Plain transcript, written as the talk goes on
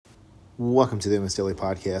Welcome to the MS Daily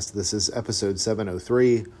Podcast. This is episode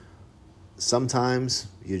 703. Sometimes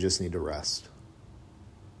you just need to rest.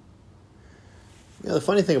 The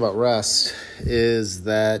funny thing about rest is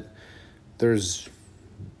that there's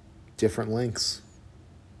different lengths,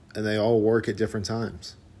 and they all work at different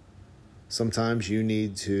times. Sometimes you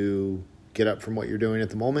need to get up from what you're doing at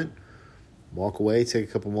the moment, walk away, take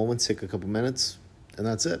a couple moments, take a couple minutes, and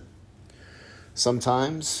that's it.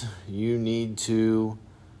 Sometimes you need to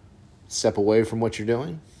step away from what you're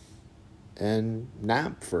doing and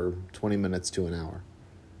nap for 20 minutes to an hour.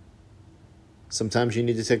 Sometimes you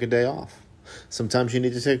need to take a day off. Sometimes you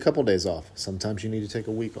need to take a couple days off. Sometimes you need to take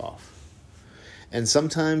a week off. And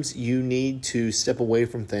sometimes you need to step away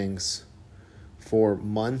from things for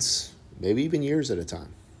months, maybe even years at a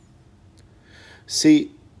time.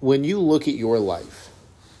 See, when you look at your life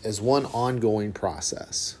as one ongoing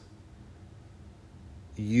process,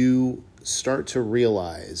 you start to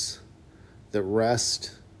realize that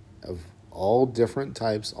rest of all different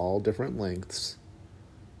types, all different lengths,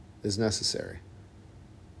 is necessary.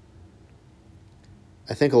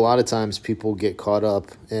 I think a lot of times people get caught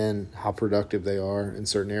up in how productive they are in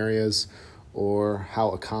certain areas or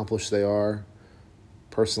how accomplished they are,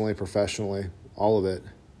 personally, professionally, all of it,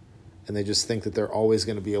 and they just think that they're always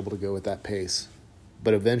going to be able to go at that pace.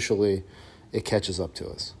 But eventually, it catches up to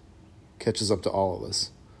us, catches up to all of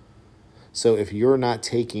us. So if you're not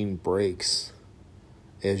taking breaks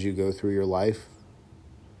as you go through your life,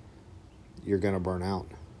 you're going to burn out.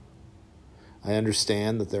 I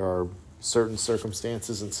understand that there are certain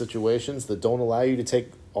circumstances and situations that don't allow you to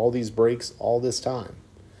take all these breaks all this time.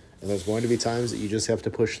 And there's going to be times that you just have to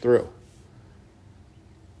push through.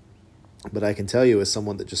 But I can tell you, as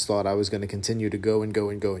someone that just thought I was going to continue to go and go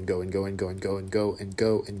and go and go and go and go and go and go and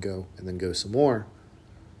go and go and then go some more,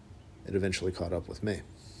 it eventually caught up with me.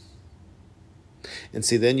 And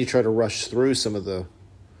see, then you try to rush through some of the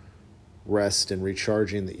rest and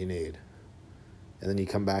recharging that you need. And then you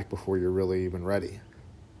come back before you're really even ready.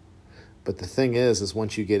 But the thing is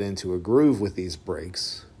once you get into a groove with these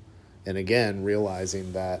breaks, and again,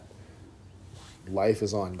 realizing that life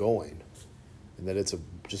is ongoing and that it's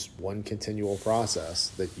just one continual process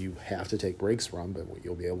that you have to take breaks from, but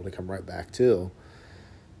you'll be able to come right back to,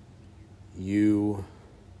 you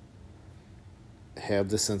have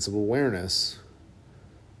the sense of awareness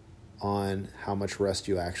on how much rest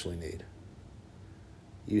you actually need.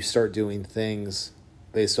 You start doing things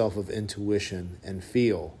based off of intuition and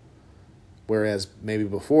feel, whereas maybe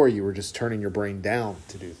before you were just turning your brain down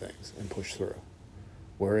to do things and push through.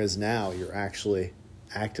 Whereas now you're actually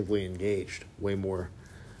actively engaged way more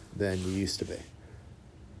than you used to be.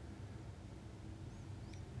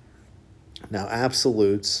 Now,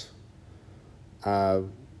 absolutes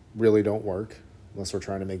really don't work unless we're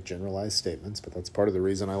trying to make generalized statements, but that's part of the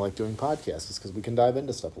reason I like doing podcasts, is because we can dive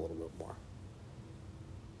into stuff a little bit more.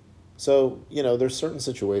 So, there's certain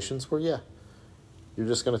situations where, you're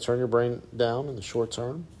just going to turn your brain down in the short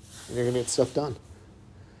term, and you're going to get stuff done,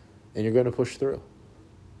 and you're going to push through.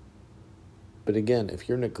 But again, if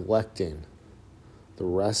you're neglecting the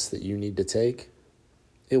rest that you need to take,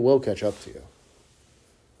 it will catch up to you.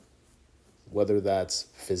 Whether that's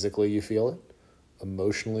physically you feel it,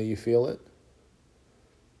 emotionally you feel it,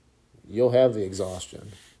 you'll have the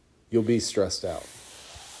exhaustion. You'll be stressed out.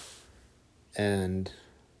 And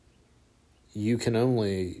you can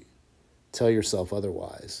only tell yourself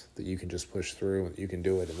otherwise, that you can just push through and you can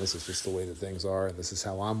do it, and this is just the way that things are, and this is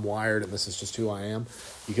how I'm wired, and this is just who I am.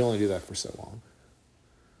 You can only do that for so long.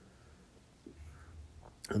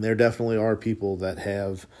 And there definitely are people that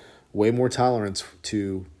have way more tolerance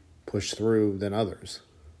to push through than others.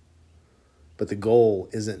 But the goal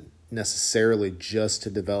isn't necessarily just to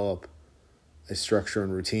develop a structure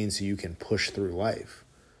and routine so you can push through life.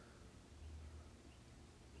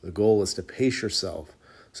 The goal is to pace yourself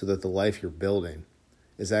so that the life you're building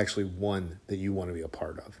is actually one that you want to be a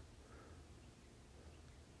part of.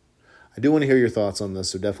 I do want to hear your thoughts on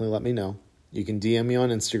this, so definitely let me know. You can DM me on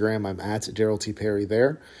Instagram. I'm at Daryl T. Perry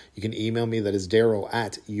there. You can email me. That is Daryl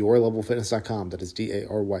at yourlevelfitness.com. That is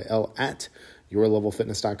DARYL at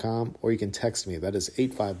yourlevelfitness.com. Or you can text me. That is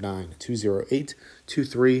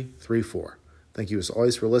 859-208-2334. Thank you as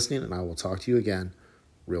always for listening, and I will talk to you again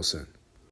real soon.